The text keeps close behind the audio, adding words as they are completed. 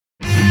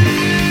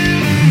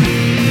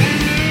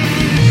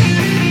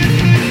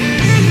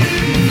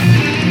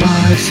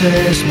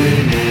SS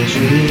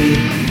Menagerie,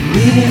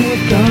 reading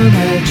with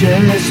Garnet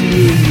Jesse.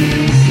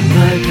 You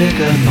might pick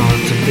up on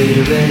some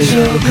theories,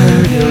 so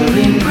curb your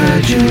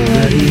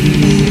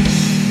incredulity.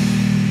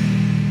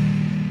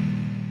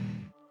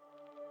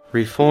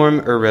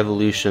 Reform or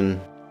Revolution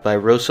by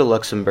Rosa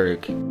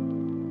Luxemburg.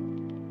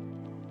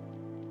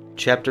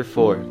 Chapter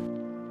 4.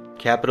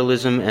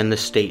 Capitalism and the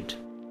State.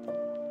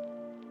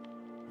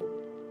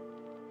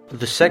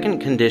 The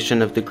second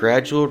condition of the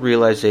gradual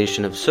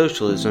realization of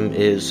socialism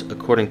is,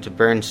 according to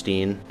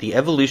Bernstein, the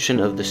evolution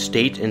of the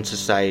state in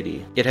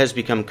society. It has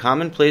become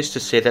commonplace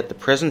to say that the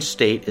present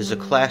state is a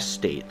class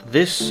state.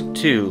 This,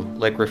 too,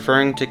 like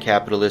referring to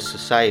capitalist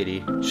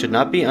society, should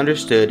not be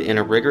understood in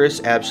a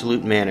rigorous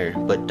absolute manner,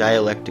 but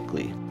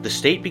dialectically. The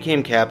state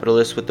became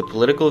capitalist with the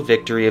political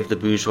victory of the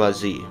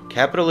bourgeoisie.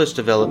 Capitalist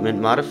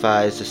development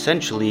modifies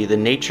essentially the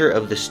nature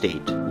of the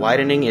state,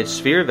 widening its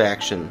sphere of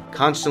action,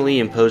 constantly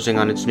imposing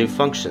on its new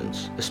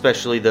functions,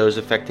 especially those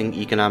affecting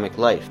economic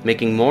life,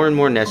 making more and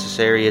more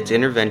necessary its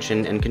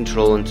intervention and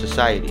control in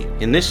society.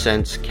 In this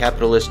sense,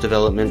 capitalist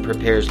development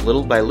prepares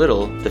little by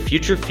little the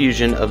future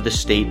fusion of the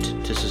state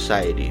to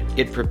society.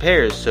 It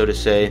prepares, so to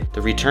say,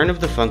 the return of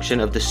the function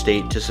of the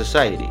state to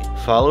society.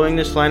 Following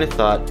this line of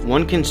thought,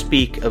 one can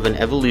speak of an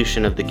evolution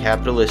of the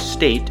capitalist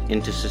state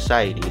into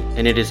society,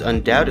 and it is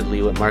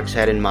undoubtedly what Marx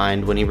had in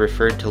mind when he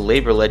referred to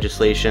labor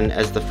legislation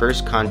as the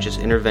first conscious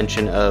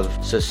intervention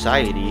of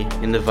society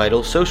in the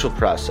vital social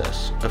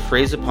process, a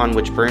phrase upon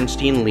which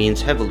Bernstein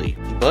leans heavily.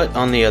 But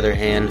on the other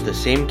hand, the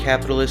same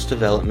capitalist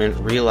development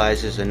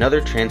realizes another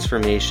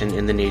transformation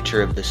in the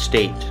nature of the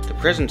state. The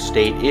present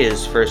state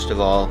is, first of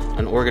all,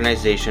 an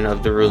organization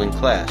of the ruling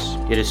class.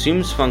 It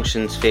assumes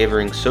functions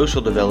favoring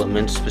social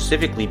development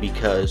specifically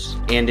because,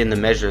 and in the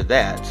measure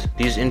that,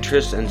 these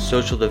interests and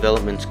social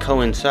developments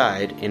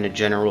coincide, in a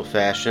general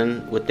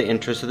fashion, with the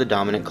interests of the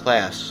dominant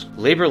class.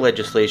 Labor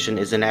legislation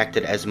is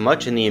enacted as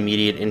much in the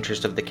immediate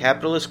interest of the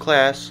capitalist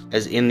class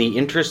as in the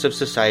interest of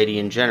society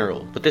in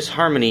general, but this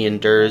harmony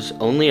endures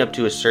only up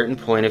to a certain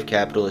point of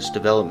capitalist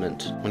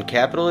development. When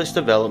capitalist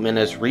development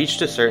has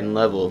reached a certain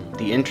level,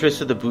 the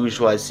interests of the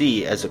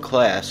bourgeoisie as a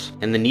class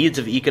and the needs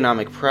of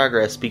economic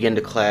progress begin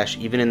to clash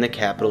even in the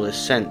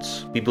capitalist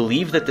sense. We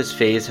believe that this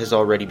phase has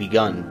already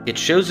begun. It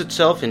shows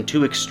itself in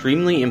two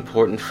extremely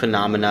important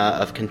phenomena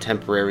of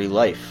contemporary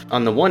life.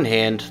 On the one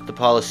hand, the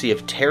policy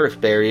of tariff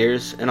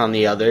barriers, and on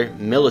the other,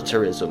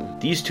 militarism.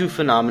 These two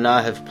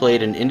phenomena have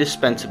played an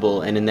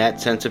indispensable and in that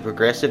sense a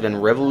progressive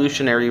and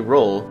revolutionary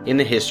role in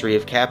the history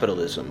of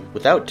capitalism.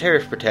 Without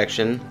tariff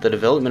protection, the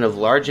development of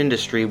large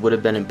industry would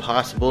have been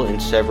impossible in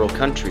several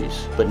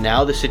countries. But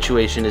now the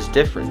situation is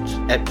different.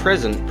 At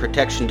present,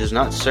 protection does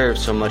not serve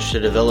so much to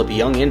develop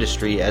young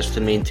industry as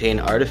to maintain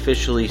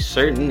artificially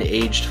certain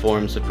aged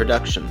forms of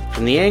production.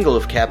 From the angle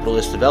of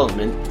capitalist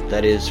development,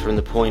 that is, from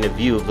the point of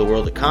view of the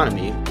world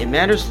economy, it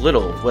matters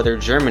little whether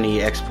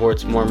Germany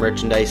exports more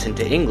merchandise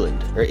into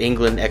England, or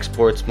England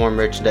exports more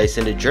merchandise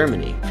into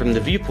Germany. From the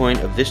viewpoint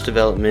of this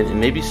development, it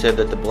may be said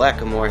that the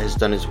blackamoor has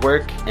done his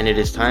work, and it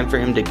is time for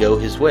him to go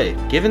his way.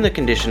 Given the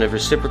condition of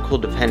reciprocal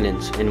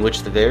dependence in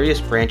which the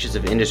various branches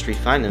of industry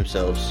find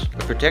themselves,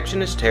 a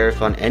protectionist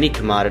tariff on any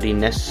commodity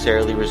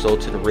necessarily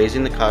results in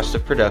raising the cost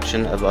of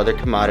production of other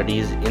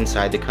commodities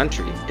inside the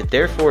country. It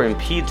therefore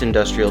impedes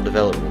industrial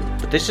development.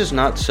 But this is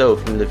not so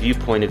from the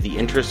viewpoint of the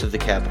interests of the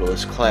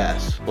capitalist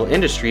class. While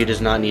industry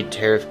does not need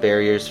tariff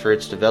barriers for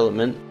its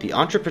development, the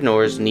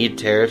entrepreneurs need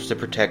tariffs to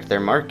protect their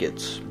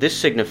markets. This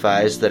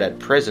signifies that at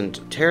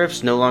present,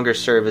 tariffs no longer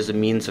serve as a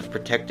means of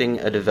protecting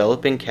a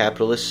developing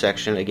capitalist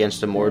section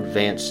against a more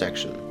advanced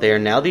section. They are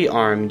now the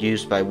arm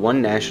used by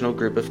one national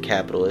group of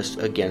capitalists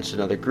against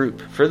another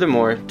group.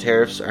 Furthermore,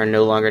 tariffs are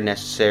no longer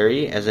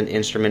necessary as an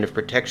instrument of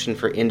protection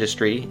for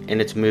industry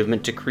in its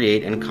movement to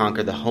create and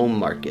conquer the home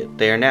market.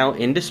 They are now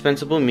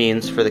indispensable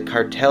means for the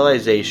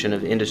cartelization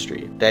of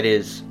industry, that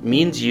is,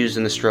 means used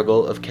in the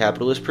struggle of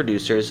capitalist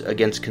producers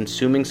against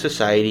consuming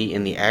society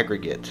in the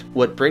aggregate.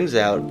 What brings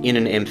out, in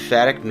an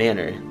emphatic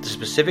manner, the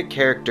specific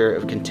character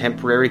of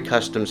contemporary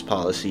customs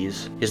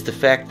policies is the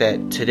fact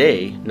that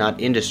today, not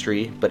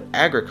industry, but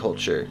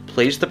agriculture,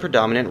 plays the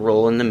predominant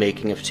role in the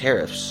making of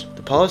tariffs.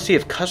 The policy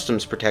of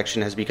customs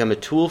protection has become a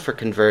tool for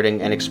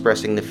converting and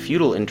expressing the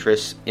feudal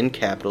interests in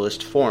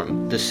capitalist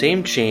form. The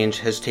same change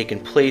has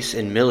taken place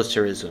in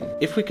militarism.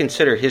 If we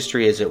consider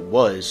history as it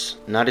was,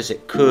 not as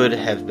it could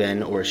have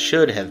been or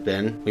should have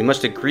been, we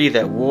must agree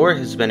that war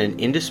has been an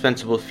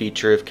indispensable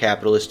feature of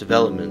capitalist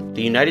development.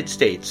 The United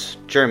States,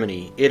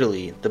 Germany,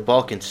 Italy, the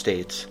Balkan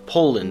states,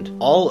 Poland,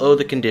 all owe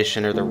the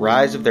condition or the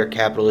rise of their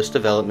capitalist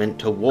development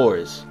to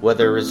wars,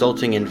 whether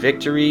resulting in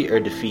victory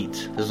or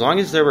defeat. As long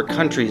as there were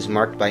countries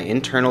marked by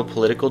internal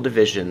political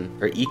division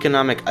or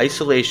economic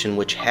isolation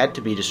which had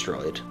to be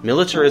destroyed,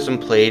 militarism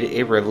played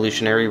a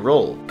revolutionary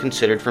role,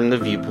 considered from the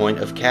viewpoint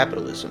of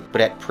capitalism.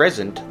 But at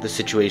present, the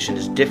situation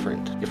is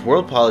different. If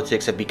world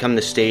politics have become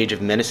the stage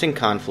of menacing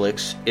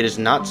conflicts, it is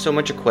not so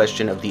much a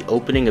question of the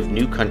opening of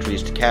new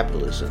countries to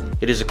capitalism.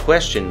 It is a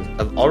question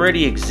of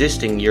already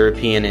existing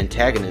European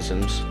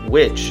antagonisms,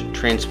 which,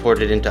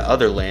 transported into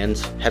other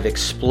lands, have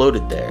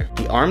exploded there.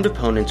 The armed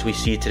opponents we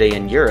see today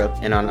in Europe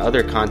and on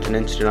other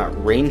continents do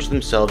not range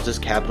themselves as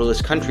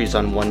capitalist countries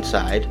on one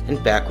side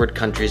and backward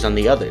countries on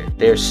the other.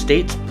 They are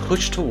states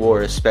pushed to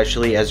war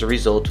especially as a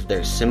result of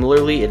their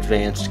similarly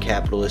advanced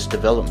capitalist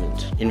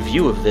development. In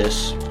view of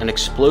this, an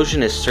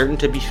explosion is certain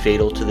to be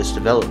fatal to this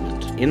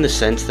development, in the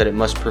sense that it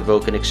must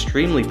provoke an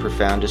extremely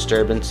profound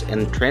disturbance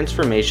and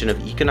transformation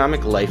of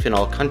economic life in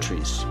all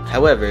countries.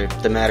 However,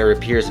 the matter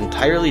appears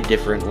entirely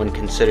different when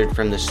considered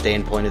from the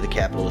standpoint of the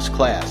capitalist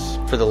class.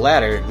 For the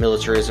latter,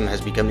 militarism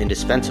has become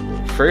indispensable.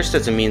 First,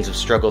 as a means of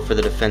struggle for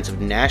the defense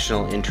of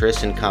national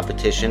interests in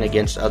competition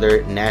against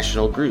other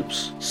national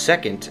groups.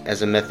 Second,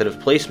 as a method of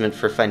placement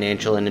for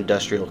financial and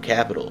industrial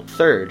capital.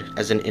 Third,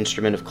 as an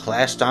instrument of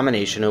class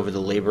domination over the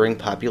laboring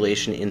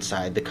population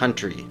inside the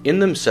country. In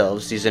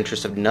themselves, these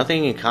interests have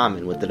nothing in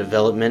common with the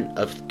development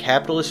of the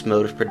capitalist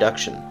mode of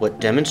production. What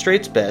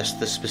demonstrates best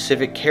the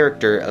specific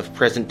character of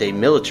present-day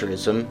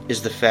militarism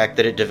is the fact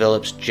that it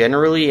develops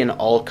generally in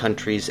all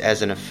countries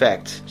as an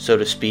effect, so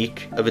to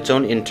speak, of its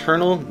own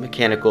internal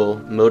mechanical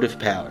motive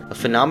power, a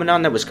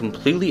phenomenon that was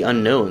completely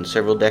unknown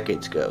several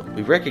decades ago.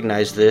 We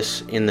recognize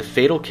this in the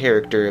fatal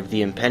character of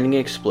the impending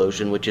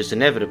explosion which is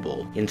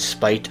inevitable, in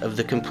spite of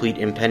the complete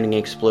impending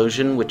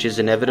explosion which is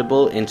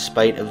inevitable in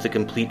spite of the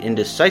complete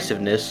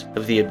indecisiveness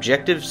of the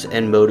objectives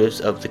and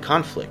motives of the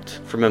conflict.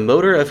 From a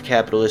motor of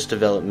capitalist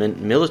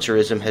development,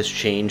 militarism has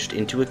changed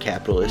into a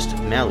capitalist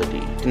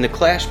malady. In the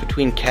clash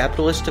between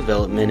capitalist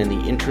development and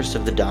the interests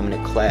of the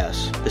dominant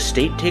class, the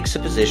state takes a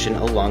position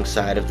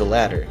alongside of the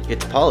latter.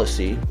 Its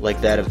policy,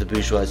 like that of the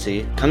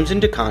bourgeoisie, comes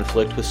into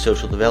conflict with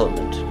social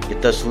development.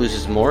 It thus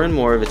loses more and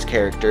more of its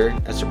character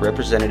as a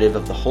representative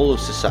of the whole of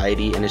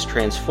society and is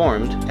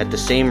transformed, at the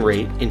same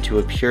rate, into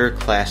a pure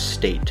class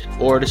state.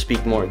 Or, to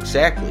speak more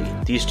exactly,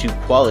 these two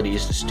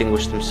qualities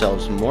distinguish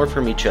themselves more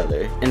from each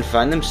other and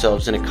find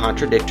themselves in a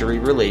contradictory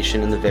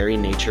relation in the very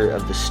nature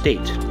of the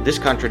state. This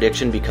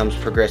contradiction becomes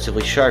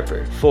progressively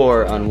sharper,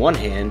 for, on one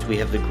hand, we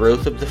have the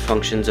growth of the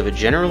functions of a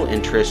general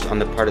interest on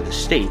the part of the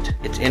state,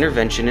 its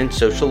intervention in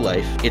social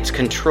life, its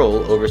control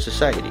over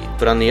society.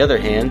 But on the other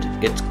hand,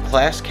 its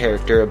class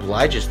character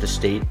obliges the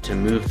state to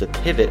move the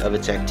pivot of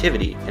its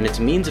activity and its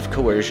means of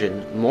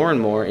coercion more and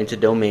more into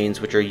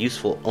domains which are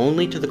useful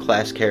only to the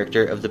class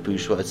character of the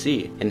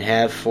bourgeoisie, and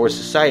have for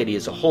society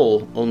as a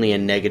whole only a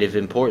negative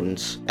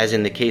importance, as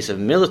in the case of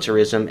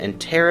militarism and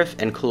tariff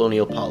and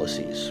colonial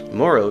policies.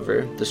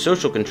 Moreover, the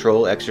social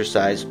control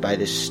exercised by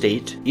this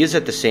state is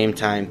at the same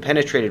time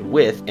penetrated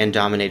with and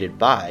dominated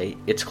by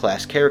its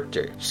class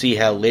character. See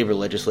how labor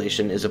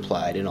legislation is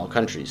applied in all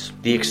countries.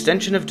 The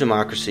extension of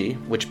democracy,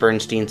 which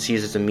Bernstein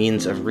sees as a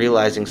means of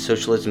realizing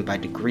socialism by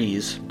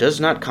degrees, does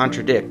not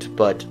contradict,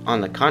 but,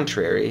 on the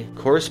contrary,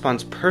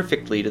 corresponds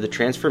perfectly to the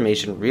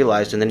transformation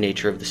realized in the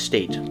nature of the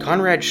state.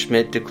 Conrad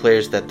Schmidt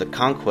declares that the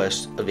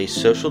conquest of a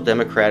social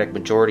democratic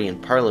majority in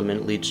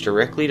parliament leads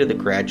directly to the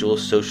gradual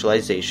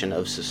socialization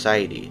of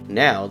society.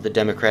 Now, the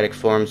democratic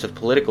forms of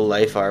political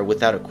life are,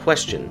 without a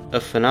question, a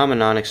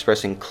phenomenon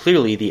expressing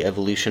clearly the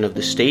evolution of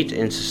the state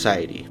and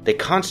society. They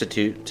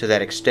constitute, to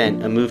that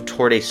extent, a move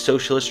toward a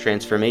socialist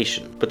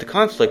transformation. But the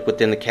conflict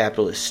within the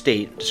capitalist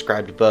state,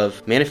 described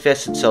above,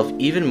 manifests itself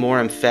even more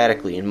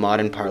emphatically in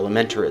modern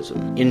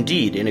parliamentarism.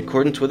 Indeed, in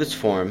accordance with its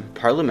form,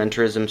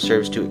 parliamentarism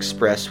serves to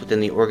express within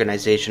the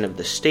organization of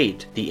the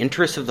state the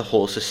interests of the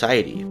whole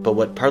society. But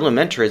what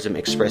parliamentarism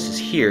expresses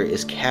here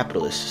is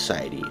capitalist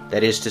society,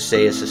 that is to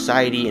say, a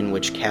society in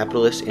which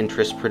capitalist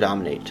interests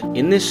predominate.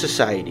 In this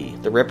society,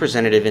 the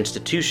representative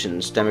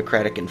institutions,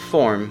 democratic in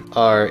form,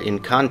 are, in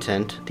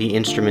content, the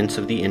instruments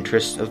of the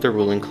interests of the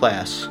ruling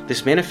class.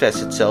 This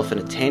manifests itself in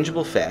a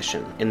tangible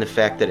fashion in the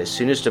fact that as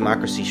soon as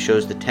democracy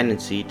shows the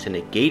tendency to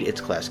negate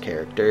its class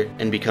character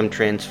and become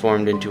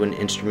transformed into an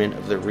instrument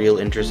of the real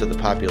interests of the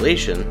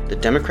population, the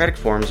democratic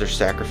forms are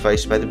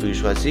sacrificed by the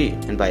bourgeoisie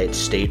and by its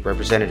state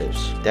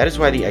representatives. That is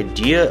why the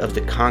idea of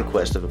the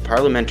conquest of a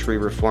parliamentary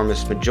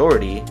reformist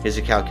majority is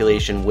a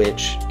calculation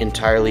which,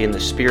 entirely in the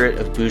spirit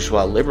of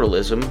bourgeois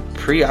liberalism,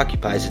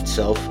 preoccupies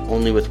itself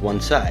only with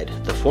one side,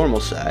 the formal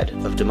side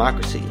of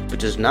democracy, but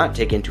does not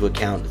take into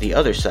account the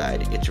other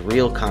side, its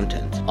real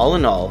content. All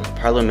in all,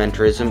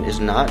 parliamentarism is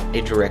not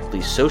a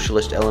directly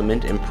socialist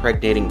element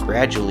impregnating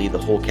gradually the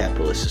whole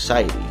capitalist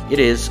society. It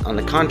is, on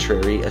the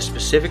contrary, a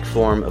specific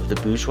form of the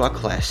bourgeois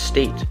class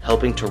state,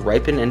 helping to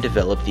ripen and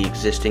develop the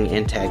existing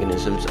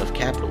antagonisms of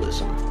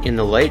capitalism. In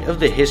the light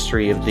of the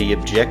history of the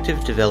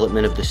objective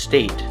development of the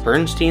state,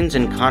 Bernstein's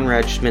and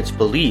Conrad Schmitt's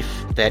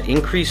belief that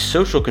increased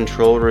social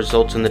control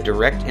results in the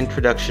direct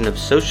introduction of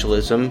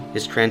socialism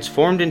is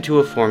transformed into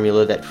a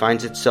formula that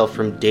finds itself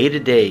from day to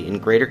day in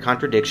greater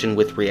contradiction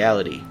with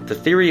reality. The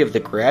theory of the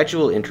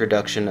gradual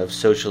introduction of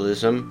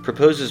socialism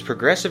proposes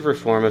progressive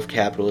reform of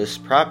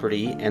capitalist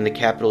property and the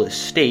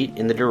capitalist state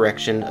in the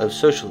direction of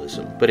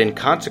socialism. But in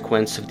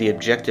consequence of the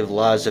objective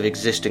laws of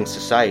existing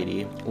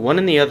society, one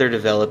and the other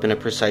develop in a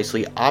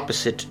precisely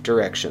opposite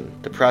direction.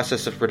 The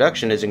process of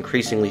production is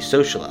increasingly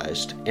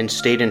socialized, and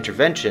state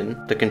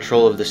intervention, the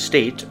control of the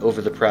state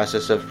over the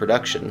process of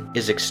production,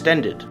 is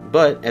extended.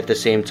 But at the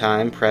same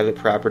time, private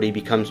property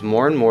becomes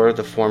more and more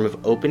the form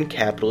of open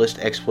capitalist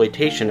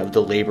exploitation of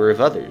the labor of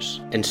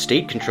others, and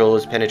state control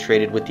is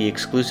penetrated with the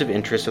exclusive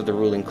interests of the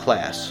ruling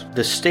class.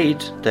 The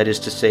state, that is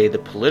to say the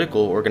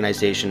political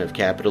organization of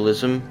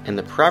capitalism, and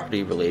the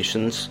property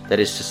relations, that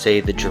is to say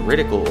the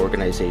juridical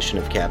organization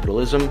of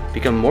capitalism,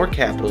 become more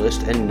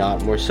capitalist and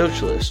not more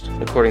socialist,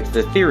 according to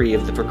the theory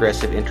of the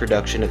progressive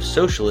introduction of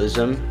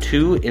socialism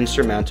to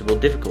insurmountable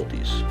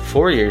difficulties.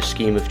 Fourier's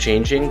scheme of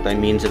changing, by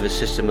means of a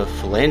system of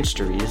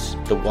phalansteries,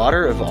 the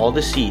water of all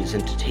the seas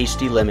into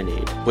tasty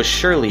lemonade, was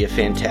surely a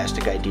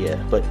fantastic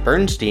idea, but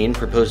Bernstein,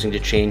 proposing to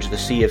change the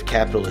sea of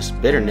capitalist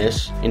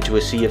bitterness into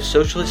a sea of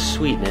socialist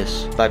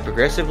sweetness by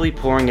progressively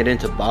pouring it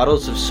into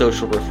bottles of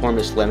social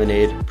reformist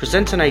lemonade,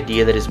 presents an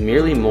idea that is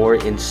merely more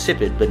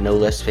insipid but no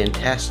less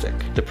fantastic.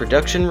 The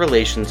production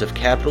relations of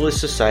capitalist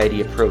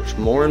society approach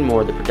more and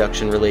more the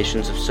production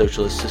relations of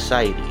socialist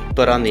society.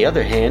 But on the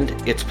other hand,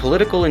 its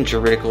political and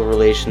juridical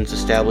relations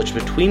establish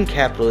between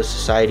capitalist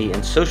society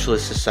and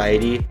socialist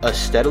society a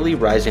steadily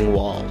rising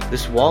wall.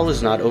 This wall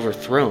is not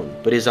overthrown,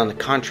 but is on the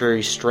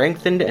contrary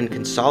strengthened and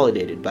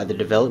consolidated by the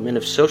development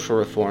of social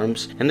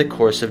reforms and the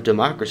course of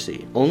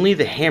democracy. Only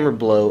the hammer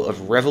blow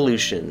of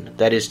revolution,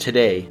 that is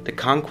today, the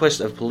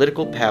conquest of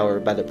political power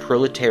by the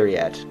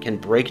proletariat, can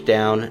break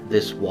down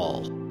this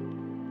wall.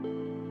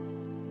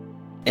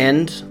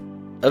 End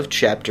of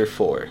Chapter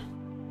 4.